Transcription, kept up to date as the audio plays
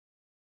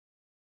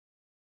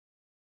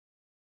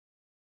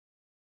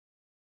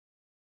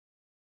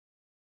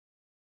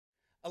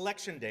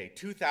Election Day,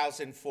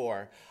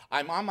 2004.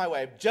 I'm on my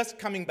way, just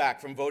coming back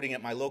from voting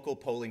at my local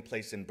polling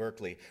place in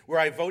Berkeley. Where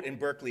I vote in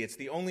Berkeley, it's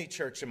the only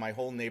church in my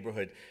whole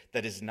neighborhood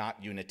that is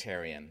not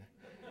Unitarian.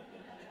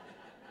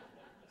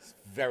 It's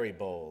very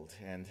bold,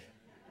 and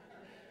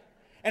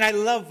I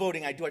love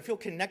voting. I do. I feel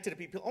connected to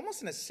people,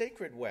 almost in a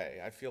sacred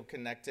way. I feel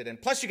connected, and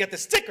plus you get the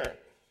sticker,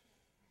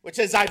 which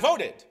says, I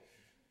voted.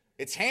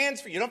 It's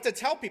hands-free. You don't have to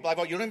tell people I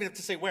vote. You don't even have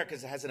to say where,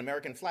 because it has an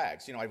American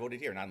flag. So, you know, I voted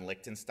here, not in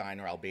Liechtenstein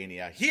or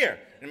Albania. Here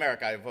in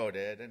America, I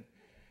voted. And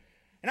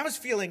I was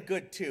feeling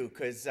good, too,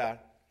 because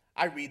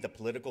I read the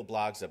political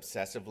blogs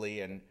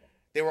obsessively, and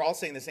they were all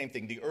saying the same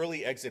thing. The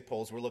early exit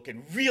polls were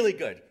looking really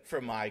good for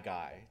my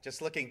guy,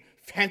 just looking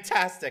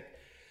fantastic.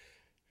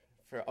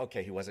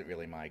 Okay, he wasn't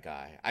really my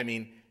guy. I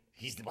mean,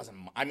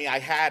 I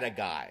had a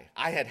guy.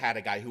 I had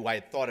a guy who I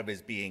had thought of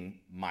as being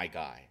my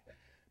guy,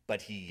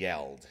 but he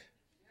yelled.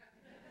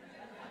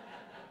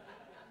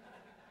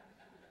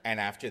 And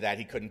after that,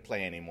 he couldn't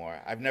play anymore.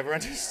 I've never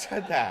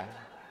understood that.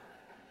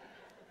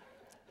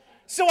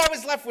 So I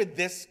was left with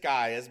this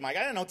guy as my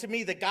guy. I don't know, to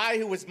me, the guy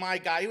who was my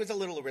guy, he was a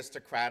little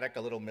aristocratic,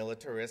 a little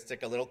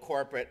militaristic, a little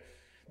corporate.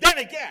 Then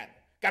again,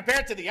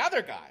 compared to the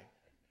other guy,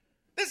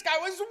 this guy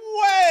was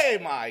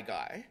way my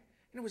guy.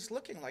 And it was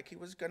looking like he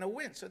was going to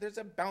win. So there's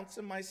a bounce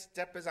in my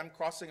step as I'm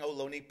crossing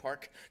Ohlone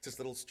Park, this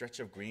little stretch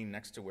of green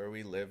next to where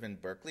we live in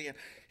Berkeley. And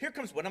here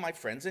comes one of my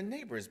friends and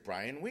neighbors,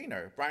 Brian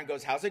Weiner. Brian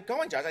goes, how's it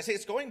going, Josh? I say,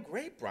 it's going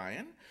great,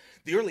 Brian.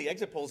 The early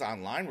exit polls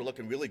online were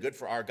looking really good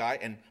for our guy.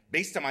 And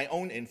based on my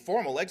own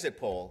informal exit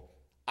poll,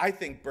 I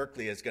think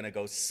Berkeley is going to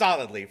go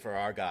solidly for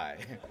our guy.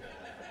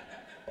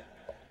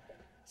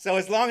 So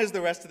as long as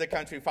the rest of the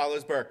country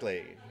follows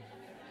Berkeley,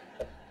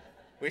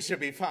 we should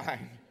be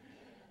fine.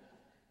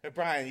 But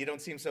Brian, you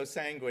don't seem so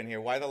sanguine here.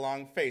 Why the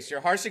long face?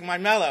 You're harshing my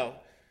mellow.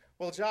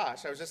 Well,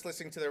 Josh, I was just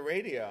listening to the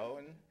radio,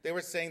 and they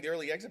were saying the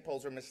early exit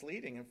polls were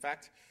misleading. In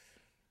fact,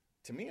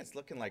 to me, it's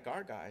looking like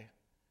our guy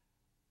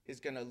is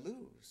going to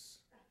lose.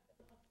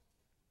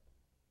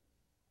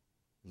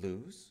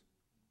 Lose?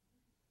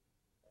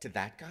 To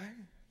that guy?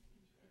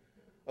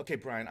 Okay,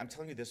 Brian, I'm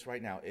telling you this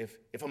right now.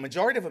 If a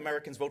majority of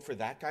Americans vote for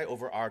that guy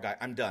over our guy,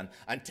 I'm done.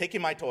 I'm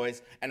taking my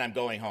toys, and I'm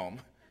going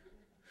home.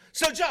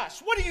 So,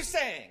 Josh, what are you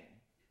saying?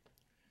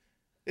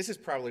 This is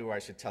probably where I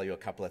should tell you a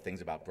couple of things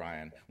about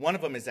Brian. One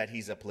of them is that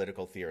he's a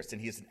political theorist,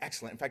 and he's an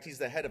excellent, in fact, he's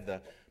the head of the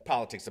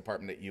politics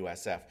department at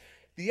USF.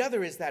 The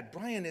other is that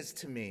Brian is,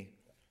 to me,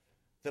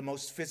 the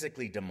most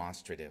physically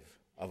demonstrative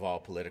of all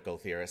political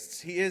theorists.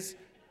 He is,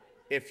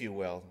 if you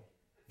will,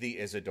 the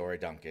Isadora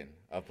Duncan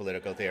of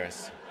political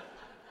theorists.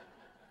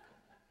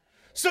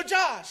 So,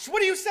 Josh,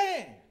 what are you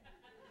saying?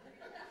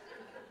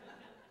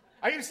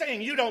 Are you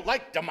saying you don't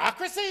like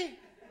democracy?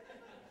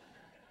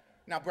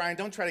 Now, Brian,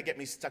 don't try to get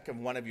me stuck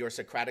in one of your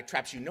Socratic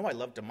traps. You know I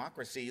love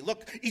democracy.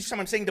 Look, each time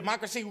I'm saying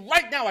democracy,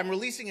 right now I'm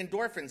releasing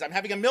endorphins. I'm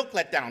having a milk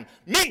letdown.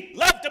 Me,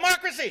 love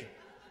democracy.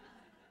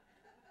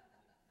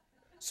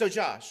 So,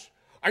 Josh,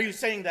 are you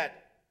saying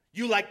that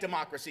you like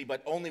democracy,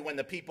 but only when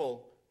the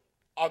people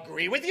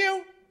agree with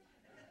you?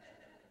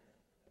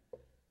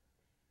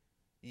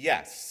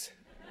 Yes.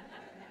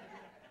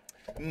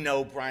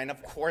 No, Brian,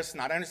 of course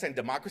not. I understand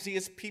democracy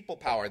is people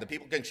power. The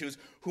people can choose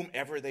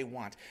whomever they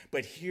want.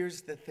 But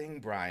here's the thing,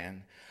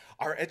 Brian.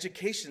 Our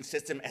education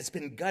system has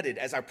been gutted.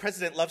 As our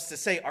president loves to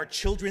say, our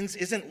children's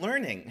isn't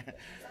learning.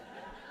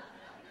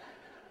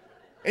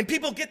 And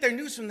people get their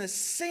news from the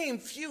same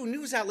few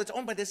news outlets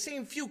owned by the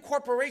same few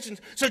corporations.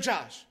 So,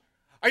 Josh,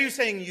 are you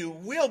saying you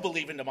will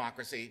believe in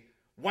democracy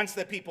once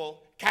the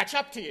people catch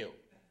up to you?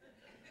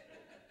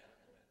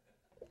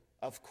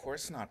 Of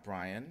course not,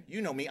 Brian.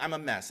 You know me, I'm a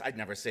mess. I'd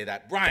never say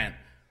that. Brian,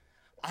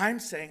 I'm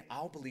saying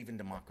I'll believe in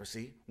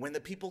democracy when the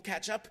people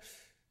catch up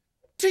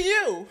to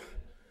you.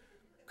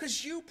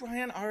 Because you,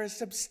 Brian, are a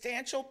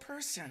substantial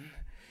person.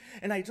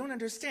 And I don't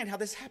understand how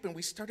this happened.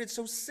 We started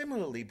so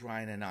similarly,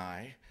 Brian and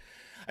I.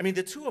 I mean,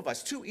 the two of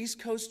us, two East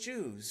Coast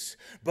Jews,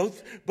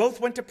 both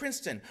went to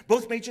Princeton,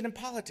 both majored in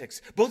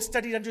politics, both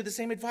studied under the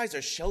same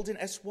advisor, Sheldon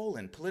S.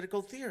 Wolin,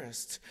 political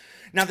theorist.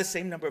 Now, the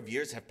same number of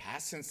years have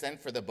passed since then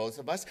for the both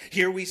of us.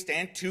 Here we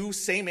stand, two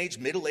same-age,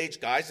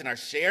 middle-aged guys in our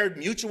shared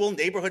mutual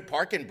neighborhood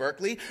park in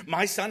Berkeley,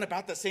 my son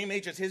about the same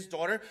age as his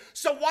daughter.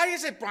 So why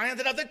is it, Brian,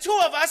 that of the two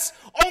of us,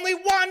 only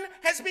one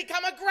has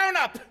become a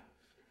grown-up?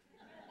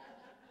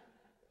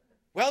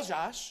 Well,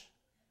 Josh,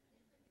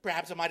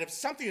 perhaps it might have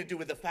something to do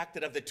with the fact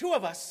that of the two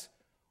of us,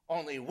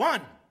 only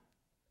one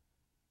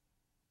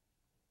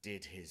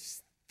did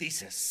his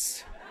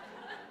thesis.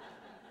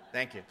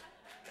 Thank you.